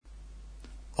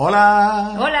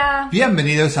Hola. Hola.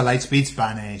 Bienvenidos a Lightspeed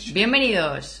Spanish.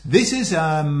 Bienvenidos. This is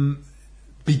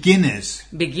beginners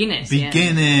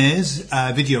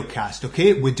Yeah. video cast.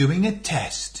 Okay, we're doing a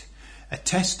test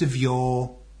of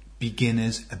your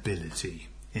beginner's ability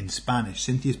in Spanish.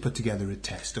 Cynthia's put together a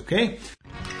test. Okay.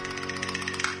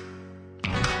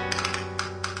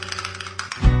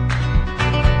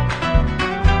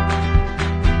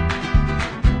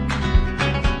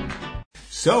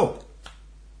 So,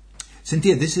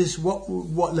 Cynthia, this is what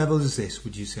level is this?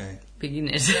 Would you say?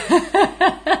 Beginners.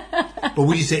 But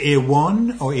would you say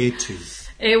A1 or A2?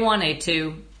 A1,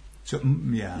 A2. So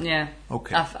yeah. Yeah.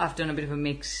 Okay. I've done a bit of a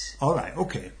mix. All right.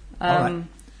 Okay. All right.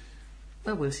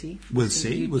 Well, we'll see. We'll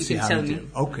see. We'll see can how tell we me. do.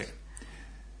 Okay.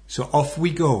 So off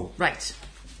we go. Right.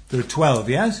 There are 12.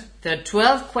 Yes. There are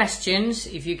 12 questions.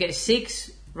 If you get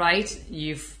 6 right,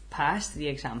 you've passed the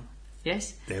exam.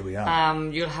 Yes. There we are.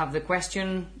 You'll have the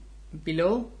question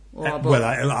below or above. Well,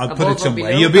 I'll put above it or somewhere.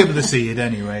 below. You'll be able to see it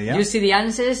anyway. Yeah. You'll see the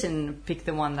answers and pick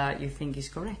the one that you think is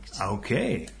correct.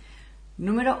 Okay.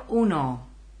 Número 1.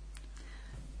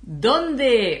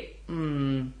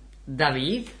 ¿Dónde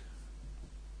David?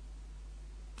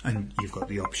 And you've got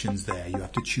the options there. You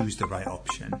have to choose the right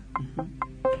option.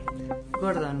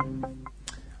 Gordon.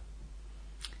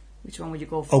 Which one would you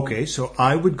go for? Okay, so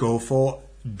I would go for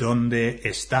 ¿Dónde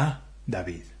está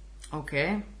David?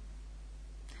 Okay.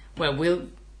 Well, we'll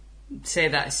say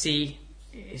that C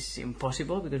is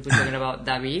impossible because we're talking about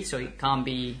David, so it can't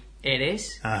be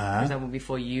eres, because that would be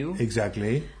for you.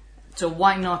 Exactly. So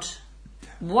why not?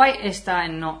 Why está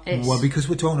and not es? Well, because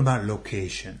we're talking about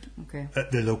location. Okay.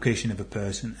 The location of a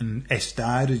person. And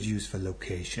estar is used for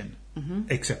location.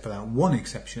 Except for that one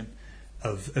exception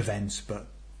of events. But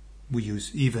we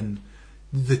use even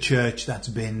the church that's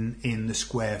been in the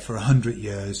square for 100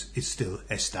 years is still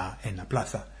está en la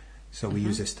plaza. So we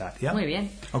use estar, yeah? Muy bien.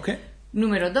 Okay.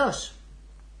 Número 2.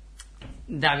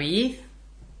 David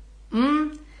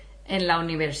en la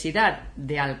Universidad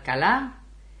de Alcalá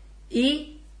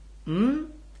y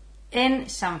en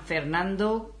San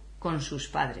Fernando con sus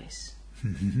padres.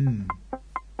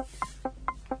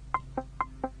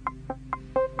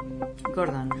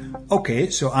 Gordon. Okay,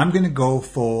 so I'm going to go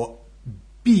for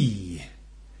B.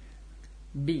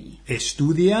 B.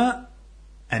 Estudia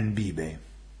and vive.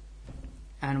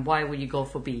 And why would you go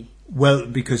for B? Well,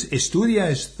 because estudia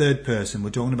is third person.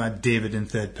 We're talking about David in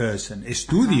third person.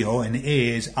 Estudio in A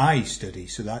is I study,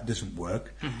 so that doesn't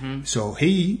work. So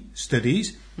he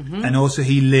studies, and also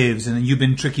he lives, and you've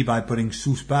been tricky by putting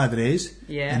sus padres,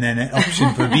 and then an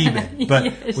option for vive. But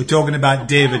Yes. we're talking about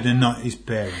David and not his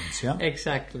parents, yeah?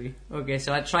 Exactly. Okay,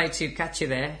 so I tried to catch you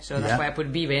there, so that's Yeah. why I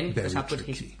put B in, because Very I put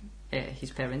tricky.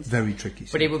 his parents. Very tricky.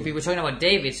 But it would be, we're talking about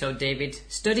David, so David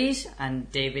studies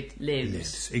and David lives.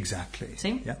 Lives, exactly.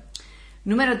 ¿Sí? Yeah.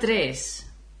 Número 3.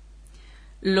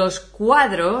 Los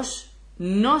cuadros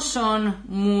no son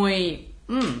muy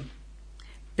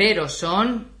pero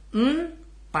son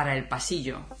para el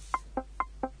pasillo.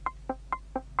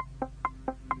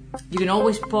 You can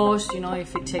always pause,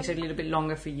 if it takes a little bit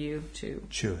longer for you to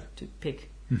pick.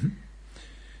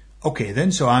 Okay,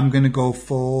 then, so I'm going to go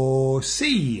for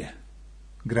C.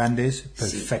 Grandes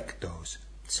perfectos.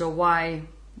 So why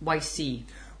C?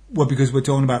 Well, because we're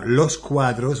talking about los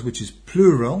cuadros, which is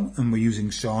plural, and we're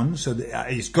using son, so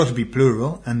it's got to be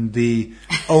plural, and the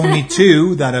only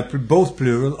two that are both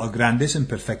plural are grandes and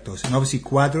perfectos. And obviously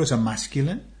cuadros are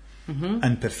masculine,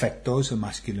 and perfectos are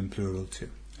masculine plural too.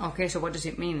 Okay, so what does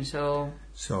it mean? So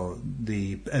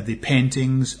the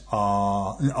paintings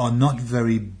are not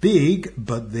very big,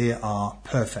 but they are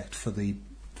perfect for the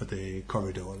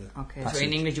corridor. Okay, passage. so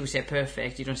in English you say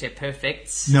perfect, you don't say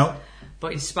perfects. No.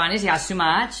 But in Spanish it has to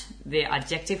match, the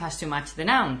adjective has to match the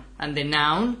noun. And the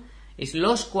noun is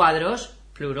los cuadros,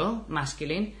 plural,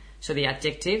 masculine, so the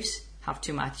adjectives have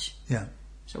to match. Yeah.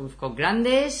 So we've got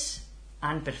grandes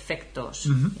and perfectos.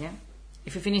 Yeah.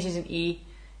 If it finishes in E,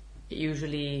 it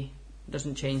usually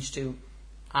doesn't change to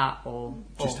A or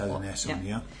Just O. has an S on,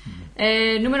 yeah.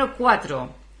 Número 4.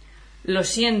 Lo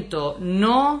siento,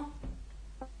 no...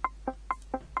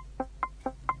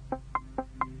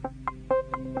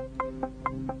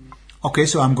 Okay,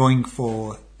 so I'm going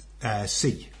for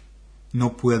C. No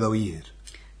puedo ir.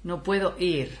 No puedo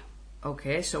ir.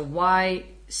 Okay, so why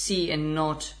C and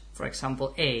not, for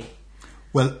example, A?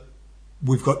 Well,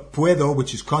 we've got puedo,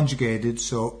 which is conjugated,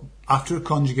 so after a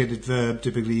conjugated verb,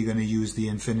 typically you're going to use the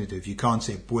infinitive. You can't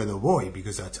say puedo voy,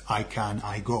 because that's I can,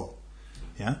 I go.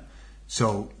 Yeah?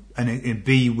 So, and in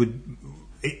B,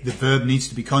 the verb needs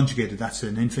to be conjugated. That's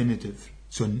an infinitive.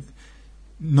 So,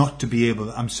 not to be able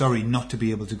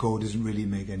to go doesn't really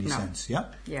make any sense. Yeah?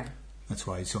 Yeah. That's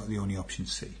why it's the only option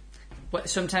C. But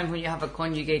sometimes when you have a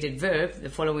conjugated verb, the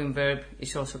following verb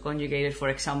is also conjugated. For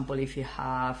example, if you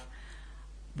have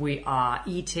we are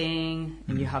eating,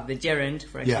 and you have the gerund,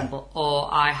 for example, or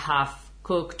I have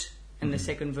cooked, and the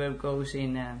second verb goes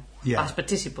in past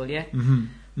participle,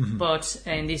 But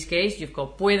in this case, you've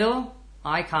got puedo,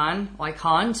 I can, or I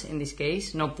can't, in this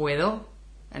case, no puedo,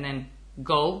 and then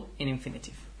go in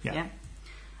infinitive.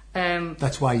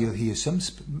 That's why you'll hear some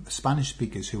Spanish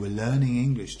speakers who are learning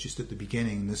English just at the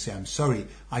beginning, and they say, I'm sorry,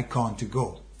 I can't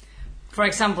go. For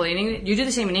example, in English, you do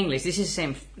the same in English. This is the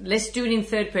same. Let's do it in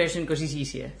third person because it's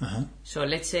easier. So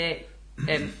let's say,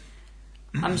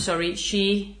 I'm sorry,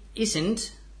 she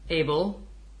isn't able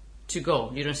to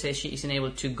go. You don't say she isn't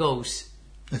able to goes.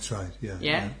 That's right,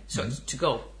 So it's to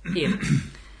go, ir.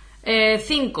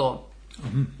 5.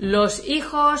 Los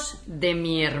hijos de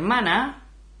mi hermana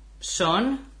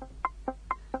son...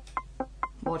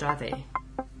 What are they?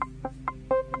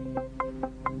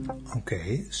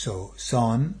 Okay, so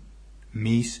son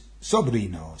mis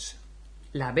sobrinos.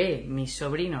 La B, mis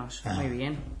sobrinos. Muy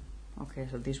bien. Okay,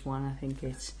 so this one I think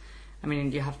it's... I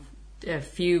mean, you have a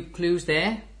few clues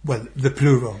there. Well, the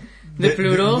plural. The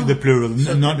plural,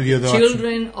 so not the other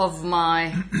children option. Of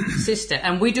my sister.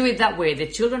 And we do it that way, the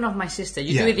children of my sister.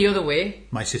 You do it the other way.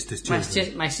 My sister's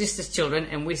children. My sister's children,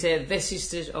 and we say the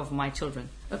sisters of my children.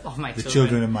 Of my the children.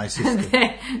 Children of my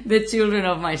sister. The children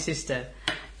of my sister,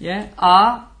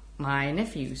 are my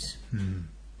nephews.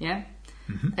 Yeah?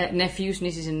 Nephews,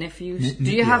 nieces and nephews.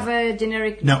 Do you have a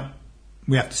generic... No.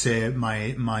 We have to say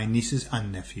my nieces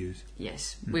and nephews.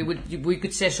 Yes, we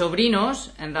could say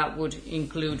sobrinos, and that would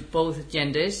include both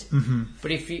genders.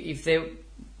 But if they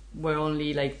were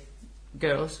only like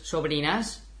girls,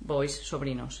 sobrinas, boys,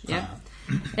 sobrinos. Yeah.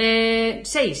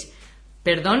 6.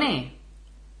 Perdone.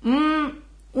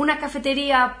 Una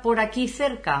cafetería por aquí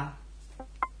cerca.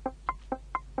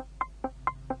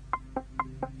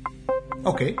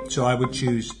 Okay, so I would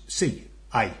choose C.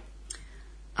 I.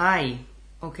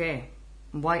 Okay.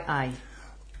 Why I?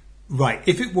 Right,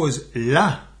 if it was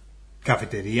la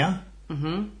cafeteria,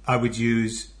 I would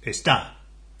use está.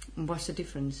 What's the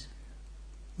difference?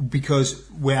 Because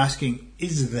we're asking,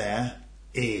 is there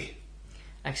a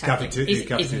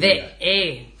cafeteria? Is there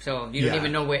a? So you don't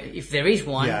even know if there is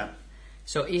one. Yeah.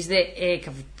 So is there a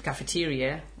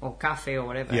cafeteria or cafe or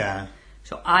whatever? Yeah.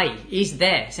 So I is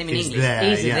there. Same in is English. There,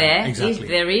 is there? Exactly. Is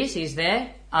there is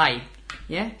there? I.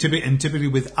 Yeah. Typically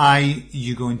with I,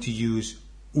 you're going to use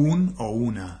un or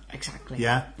una. Exactly.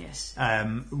 Yeah. Yes.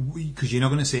 Because you're not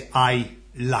going to say I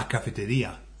la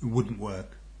cafeteria. It wouldn't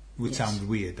work. It would sound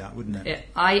weird, that wouldn't it?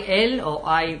 I el or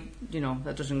I,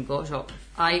 that doesn't go. So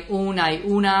I un, I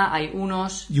una, I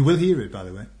unos. You will hear it, by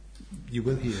the way. You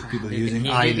will hear people using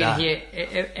I la. You can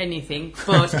hear anything,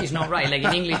 but it's not right. Like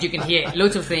in English, you can hear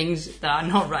lots of things that are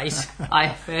not right.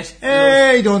 I've heard.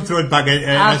 Hey, don't throw it back at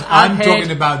us. I'm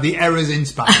talking about the errors in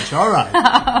Spanish. All right.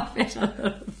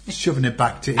 Shoving it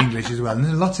back to English as well. And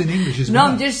there's lots in English as well.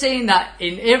 No, I'm just saying that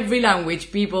in every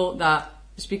language, people that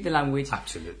speak the language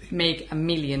absolutely make a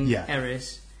million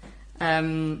errors.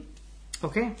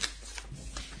 Okay.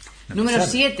 Número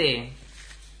 7.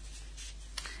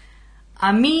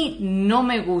 A mí no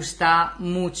me gusta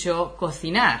mucho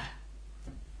cocinar.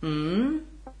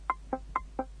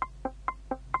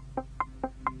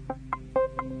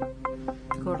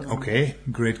 Okay,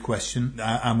 great question.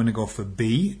 I'm going to go for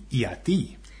B, y a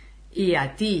ti. Y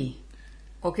a ti.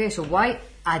 Okay, so why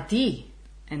a ti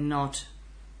and not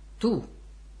tú?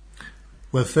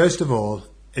 Well, first of all,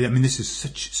 I mean, this is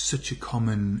such a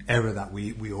common error that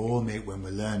we all make when we're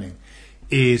learning,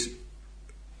 is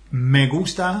me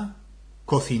gusta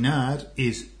cocinar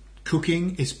is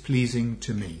cooking is pleasing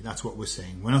to me. That's what we're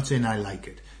saying. We're not saying I like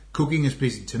it. Cooking is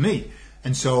pleasing to me.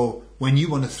 And so when you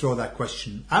want to throw that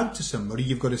question out to somebody,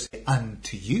 you've got to say, and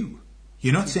to you.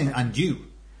 You're not saying, and you.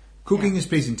 Cooking is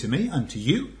pleasing to me, and to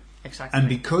you. Exactly. And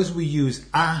because we use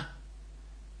a,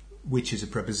 which is a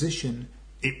preposition,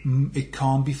 it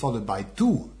can't be followed by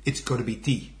tú. It's got to be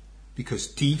ti, because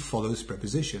ti follows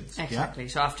prepositions. Exactly.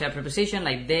 So after a preposition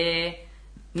like de,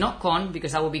 not con,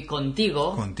 because that would be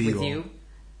contigo. with you.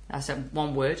 That's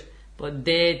one word. But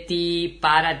de ti,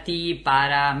 para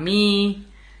mí.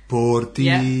 Por ti.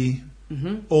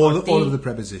 Yeah. All of the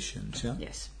prepositions. Yeah?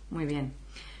 Yes. Muy bien.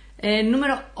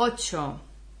 Número 8.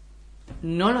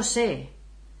 No lo sé.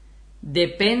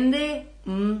 Depende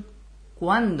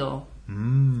cuándo.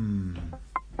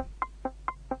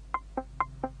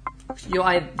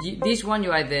 This one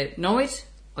you either know it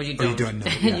or you don't. Or you don't know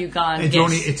it, yeah. You can't it's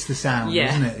guess. It's the sound,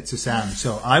 isn't it? It's the sound.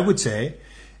 So I would say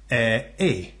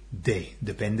de.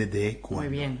 Depende de cuándo. Muy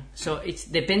bien. So it's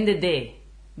depende de.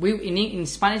 In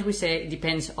Spanish we say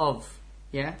depends of.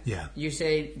 Yeah? Yeah. You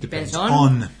say depends Depends on,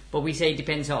 on. but we say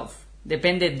depends of.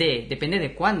 Depende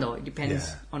de cuándo. It depends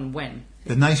Yeah. on when.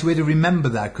 The nice way to remember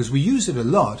that, because we use it a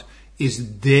lot, is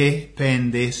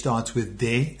depende starts with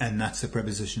de, and that's the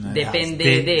preposition that Depende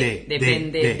it has.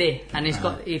 depende de. And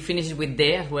it finishes with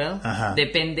de as well.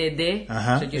 Depende de.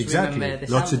 So just Exactly. remember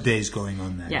the Lots sound. of days going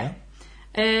on there. Yeah.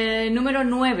 Yeah? Número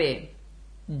 9.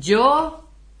 Yo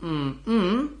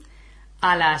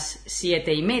a las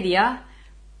 7:30,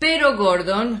 pero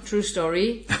Gordon, true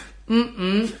story,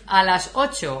 a las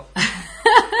 8.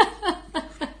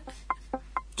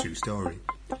 True story.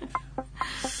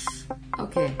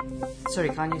 Okay. Sorry,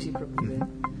 can't you see properly?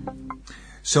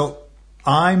 So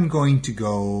I'm going to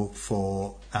go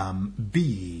for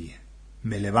B.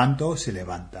 Me levanto, se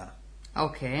levanta.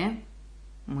 Okay.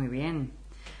 Muy bien.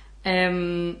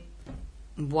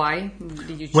 Why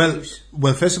did you choose?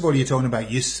 Well, first of all, you're talking about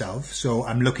yourself. So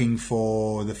I'm looking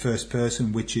for the first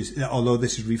person, which is, although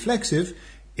this is reflexive,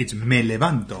 it's me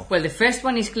levanto. Well, the first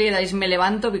one is clear that it's me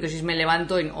levanto because it's me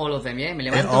levanto in all of them, yeah? Me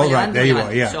levanto, all me right, levanto, there me you levanto.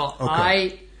 are, yeah. So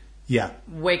Okay. Yeah.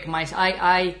 wake myself,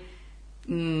 I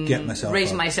Get myself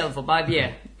raise up. myself up,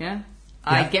 yeah?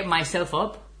 I get myself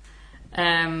up.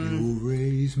 You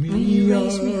raise me You up.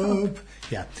 raise me up.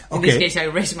 Yeah. In this Okay. case, I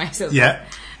raise myself Yeah. up.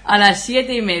 A las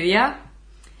 7:30,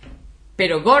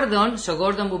 pero Gordon, so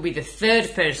Gordon would be the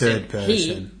third person. Third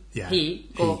person, yeah. He.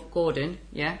 He. Gordon,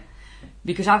 yeah?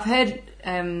 Because I've heard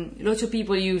lots of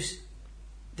people use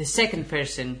the second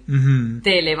person,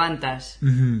 te levantas,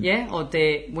 yeah? Or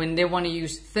when they want to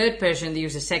use third person, they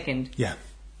use the second. Yeah.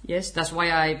 Yes, that's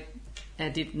why I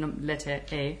did letter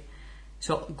A.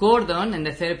 So Gordon and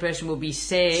the third person will be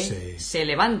se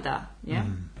levanta, yeah?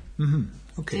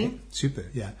 Okay. See? Super.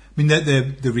 Yeah. I mean,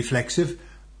 the reflexive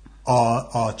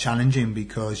are challenging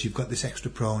because you've got this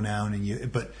extra pronoun,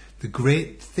 but the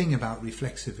great thing about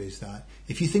reflexive is that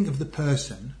if you think of the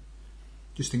person,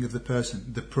 just think of the person,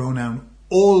 the pronoun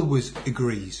always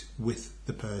agrees with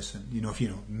the person.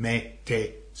 If me,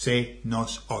 te, se,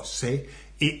 nos, os, se,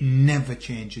 it never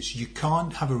changes. You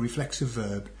can't have a reflexive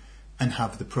verb and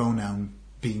have the pronoun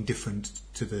being different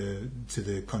to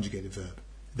the conjugated verb.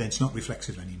 Then it's not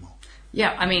reflexive anymore.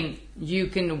 Yeah, I mean, you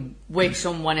can wake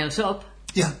someone else up.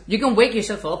 Yeah. You can wake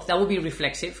yourself up. That would be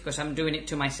reflexive because I'm doing it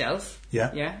to myself.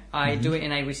 Yeah. Yeah. I do it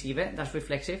and I receive it. That's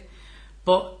reflexive.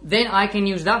 But then I can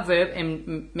use that verb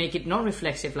and make it not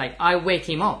reflexive. Like I wake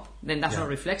him up. Then that's not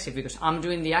reflexive because I'm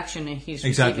doing the action and he's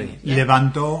receiving it. Yeah?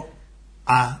 Levanto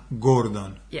a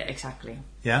Gordon. Yeah, exactly.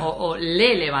 Yeah. Or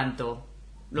le levanto.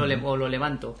 Lo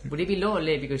levanto. Would it be lo or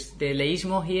le? Because the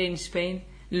leísmo here in Spain.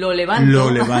 Lo levanto. Lo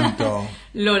levanto.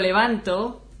 Lo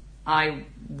levanto. I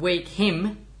wake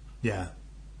him. Yeah.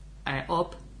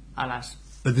 Up a las.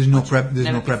 But there's no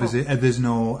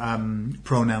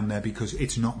pronoun there because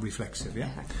it's not reflexive. Yeah.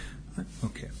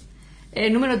 Okay.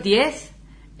 Número 10.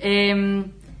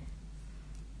 En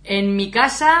mi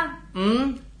casa,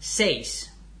 6.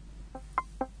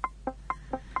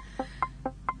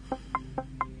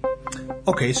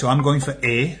 Okay, so I'm going for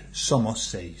A. Somos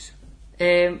seis.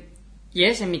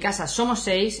 Yes, en mi casa somos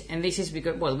 6, and this is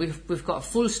because we've got a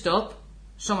full stop.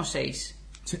 Somos 6.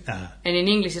 And in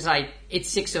English it's like it's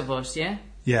 6 of us, yeah.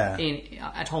 Yeah.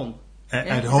 At home.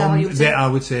 At home, I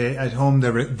would say at home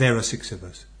there are 6 of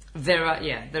us. There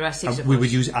are 6 of us. We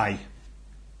would use I.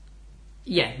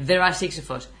 Yeah, there are 6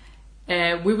 of us.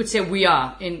 We would say we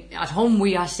are at home.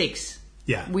 We are 6.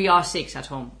 Yeah. We are 6 at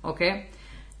home. Okay.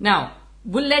 Now,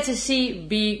 will letter C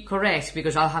be correct?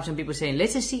 Because I'll have some people saying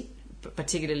letter C,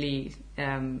 particularly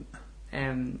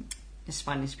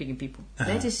Spanish-speaking people.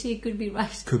 Letter C could be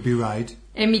right. Could be right.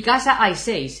 En mi casa hay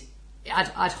 6.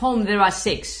 At home there are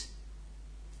 6.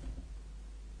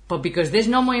 But because there's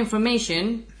no more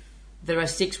information, there are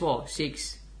 6 what?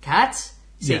 6 cats?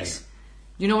 6. Yeah.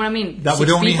 You know what I mean? That 6 would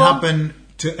only people? happen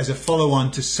as a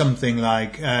follow-on to something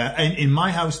like, in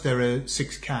my house there are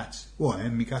 6 cats. What?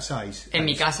 En mi casa hay 6. En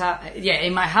mi casa,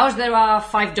 in my house there are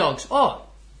 5 dogs. Oh,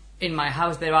 in my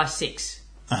house there are 6.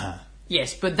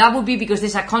 Yes, but that would be because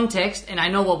there's a context and I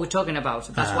know what we're talking about.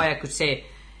 So that's why I could say,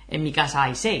 en mi casa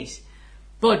hay 6.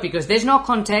 But because there's no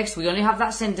context, we only have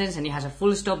that sentence and it has a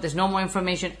full stop, there's no more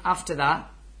information after that,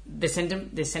 the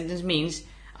sentence means,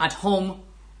 at home,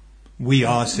 we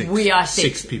are 6. We are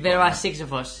 6. 6 people. There are 6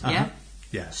 of us, yeah?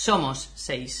 Yeah. Somos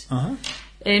 6.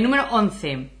 Número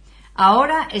 11.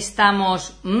 Ahora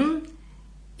estamos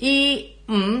y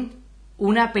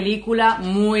una película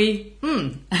muy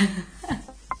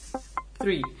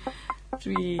 3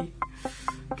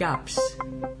 gaps.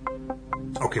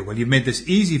 Okay, well, you've made this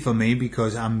easy for me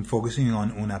because I'm focusing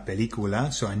on una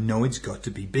película, so I know it's got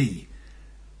to be B.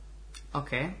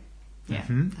 Okay. Yeah,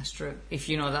 that's true. If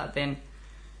you know that, then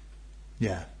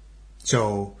Yeah.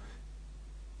 So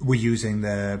we're using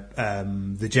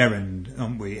the gerund,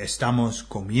 aren't we? Estamos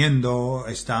comiendo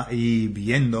y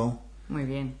viendo Muy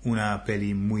bien. una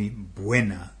peli muy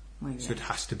buena. Muy bien. So it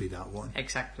has to be that one.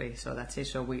 Exactly. So that's it.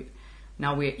 So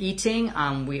now we're eating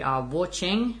and we are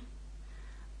watching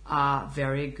a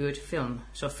very good film.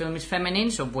 So film is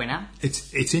feminine, so buena.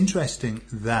 It's interesting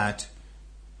that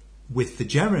with the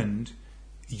gerund,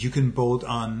 you can bolt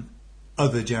on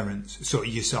other gerunds. So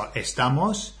you saw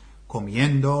estamos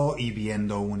comiendo y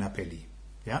viendo una peli.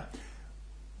 Yeah.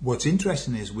 What's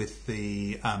interesting is with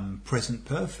the present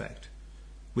perfect,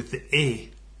 with the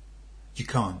you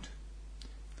can't.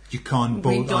 You can't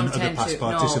bolt on other past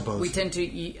participles. No, we tend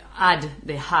to add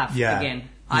the have again.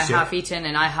 I have eaten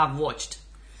and I have watched.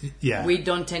 Yeah. We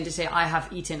don't tend to say I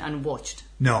have eaten and watched.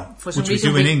 No, For some which we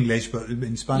reason do in English, but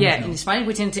in Spanish, yeah, no. in Spanish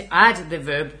we tend to add the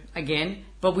verb again,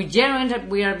 but we generally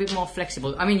we are a bit more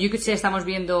flexible. I mean, you could say estamos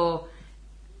comiendo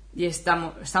y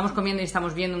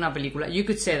estamos viendo una película. You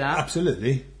could say that.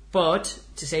 Absolutely. But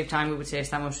to save time, we would say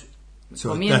estamos So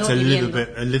comiendo that's y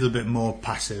a little bit more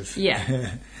passive.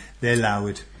 Yeah. They allow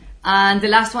it. And the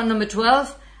last one, number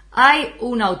 12. Hay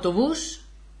un autobús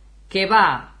que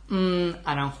va a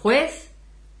Aranjuez,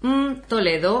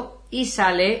 Toledo y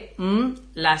sale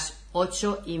las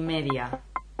 8:30.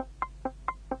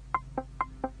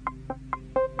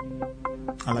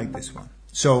 I like this one.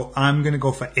 So I'm going to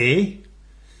go for A.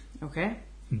 Okay.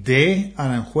 De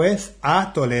Aranjuez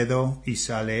a Toledo y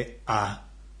sale a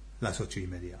las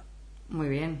 8:30. Muy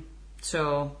bien.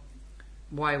 So,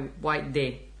 why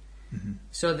de? Mm-hmm.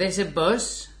 So there's a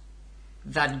bus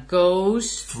that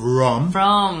goes from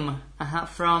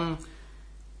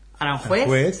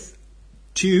Aranjuez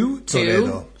to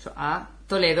Toledo. So a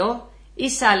Toledo y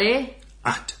sale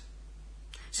At.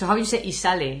 So how do you say y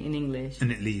sale in English? And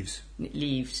it leaves. It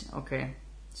leaves, okay.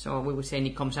 So we would say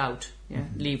it comes out. Yeah,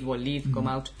 leave, come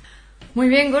out. Muy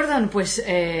bien, Gordon, pues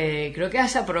creo que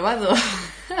has aprobado.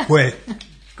 Pues,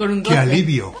 Con un 12.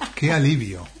 qué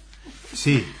alivio.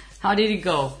 Sí. How did it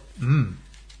go?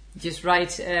 Just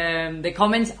write the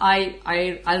comments.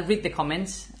 I'll read the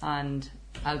comments and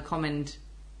I'll comment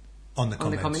On the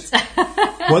comments.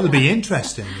 What will be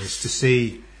interesting is to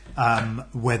see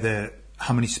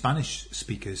how many Spanish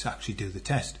speakers actually do the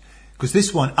test. Because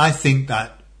this one, I think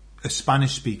that a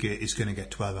Spanish speaker is going to get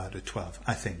 12 out of 12,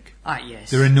 I think.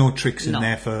 Yes. There are no tricks in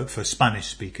there for Spanish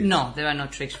speakers. No, there are no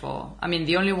tricks for... I mean,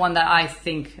 the only one that I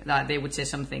think that they would say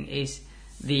something is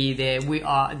there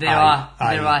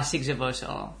are 6 of us,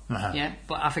 or yeah,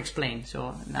 but I've explained,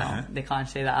 so now they can't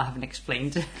say that I haven't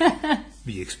explained.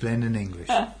 Be explained in English.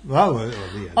 Well,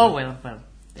 yeah. Oh, well,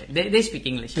 they speak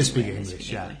English. They speak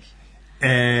English, yeah.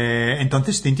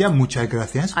 Entonces, Cintia, muchas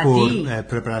gracias por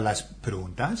preparar las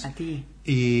preguntas. A ti.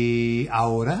 Y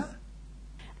ahora...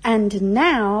 And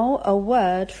now, a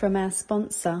word from our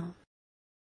sponsor.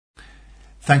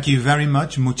 Thank you very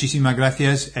much. Muchísimas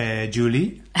gracias,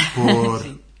 Julie, por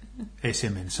ese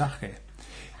mensaje.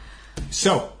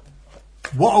 So,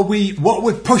 what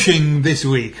we're pushing this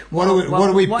week? What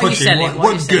are we pushing?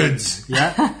 What goods?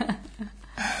 Yeah.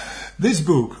 This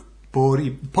book,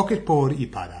 Pocket por y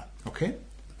para. Okay,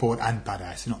 por and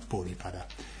para. It's not por y para.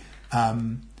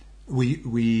 We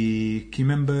can you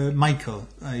remember Michael?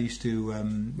 I used to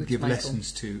give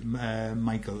lessons to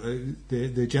Michael,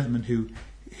 the gentleman who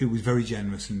was very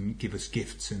generous and give us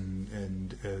gifts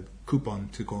and a coupon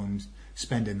to go and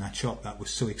spend in that shop that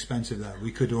was so expensive that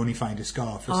we could only find a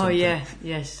scarf or something. Oh yeah,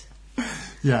 yes.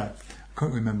 Yeah, I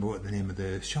can't remember what the name of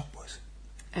the shop was.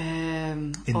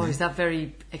 Is that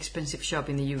very expensive shop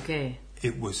in the UK?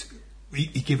 It was.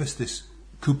 He gave us this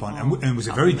coupon, and it was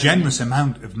a very generous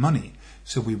amount of money.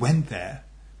 So we went there.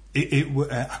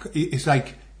 It's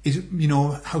like,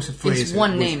 House of Fraser. It's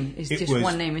one name. It's just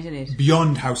one name, isn't it?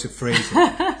 Beyond House of Fraser.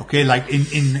 Okay, like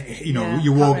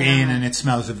you walk in and it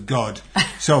smells of God.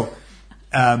 So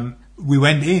we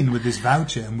went in with this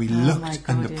voucher and we looked,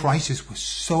 and the prices were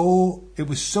it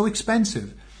was so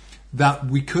expensive that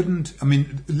we couldn't. I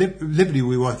mean, literally,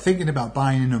 we were thinking about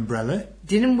buying an umbrella.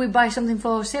 Didn't we buy something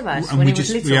for Sebas and when he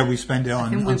was little? Yeah, we spent it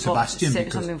on Sebastian.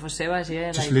 Something for Sebas,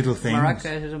 yeah. Just like little things.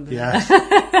 Maracas or something. Yeah.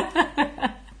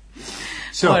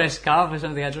 Or a scarf or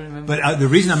something, I don't remember. But the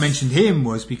reason I mentioned him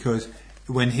was because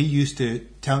when he used to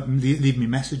leave me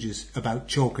messages about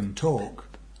Chalk and Talk.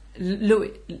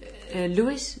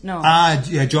 Lewis? No.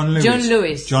 Yeah, John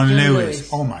Lewis. John Lewis.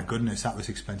 Oh my goodness, that was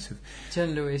expensive.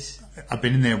 John Lewis. I've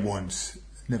been in there once,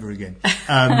 never again.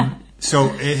 So,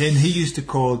 and he used to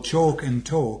call Chalk and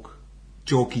Talk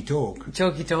Chalky Talk.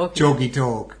 Chalky Talk. Chalky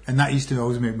Talk. And that used to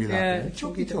always make me laugh. Yeah,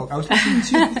 Chalky Talk. I was listening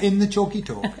to you in the Chalky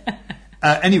Talk.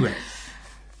 Anyway,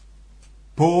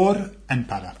 Por and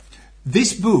para.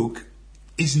 This book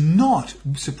is not,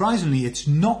 surprisingly, it's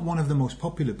not one of the most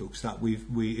popular books that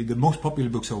the most popular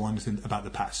books are ones about the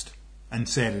past and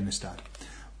ser en estar.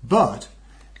 But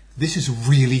this is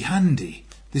really handy.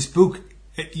 This book,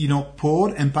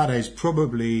 por and para is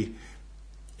probably,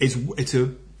 it's a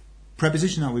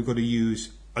preposition that we've got to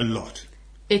use a lot.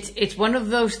 It's one of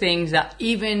those things that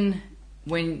even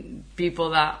when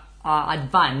people that are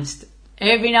advanced,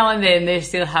 every now and then they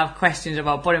still have questions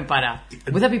about por and para.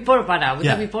 Would that be por or para? Would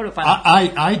that be por or para?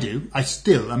 I do. I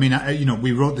still,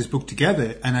 we wrote this book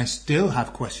together and I still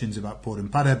have questions about por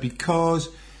and para because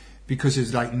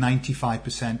it's like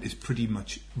 95% is pretty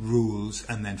much rules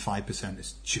and then 5%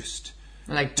 is just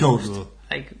like total.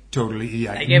 Totally,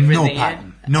 yeah. Like everything, no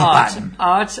pattern. Yeah? No pattern.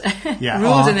 Art. Yeah,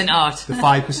 rules art, and then art. The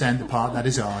 5%, the part that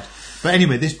is art. But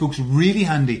anyway, this book's really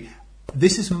handy.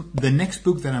 This is the next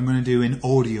book that I'm going to do in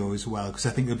audio as well, because I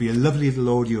think it'll be a lovely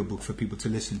little audio book for people to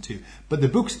listen to. But the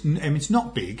book's, it's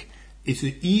not big. It's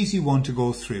an easy one to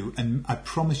go through, and I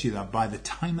promise you that by the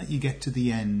time that you get to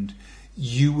the end,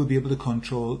 you will be able to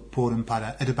control por and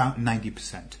para at about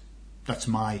 90%. That's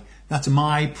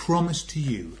my promise to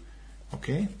you.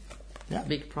 Okay? Yeah.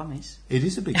 Big promise. It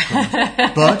is a big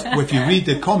promise. But if you read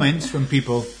the comments from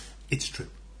people, it's true.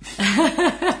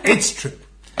 It's true.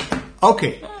 Ok,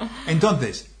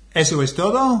 entonces, eso es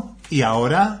todo y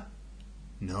ahora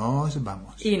nos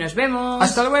vamos. Y nos vemos.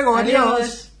 Hasta luego,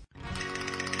 adiós.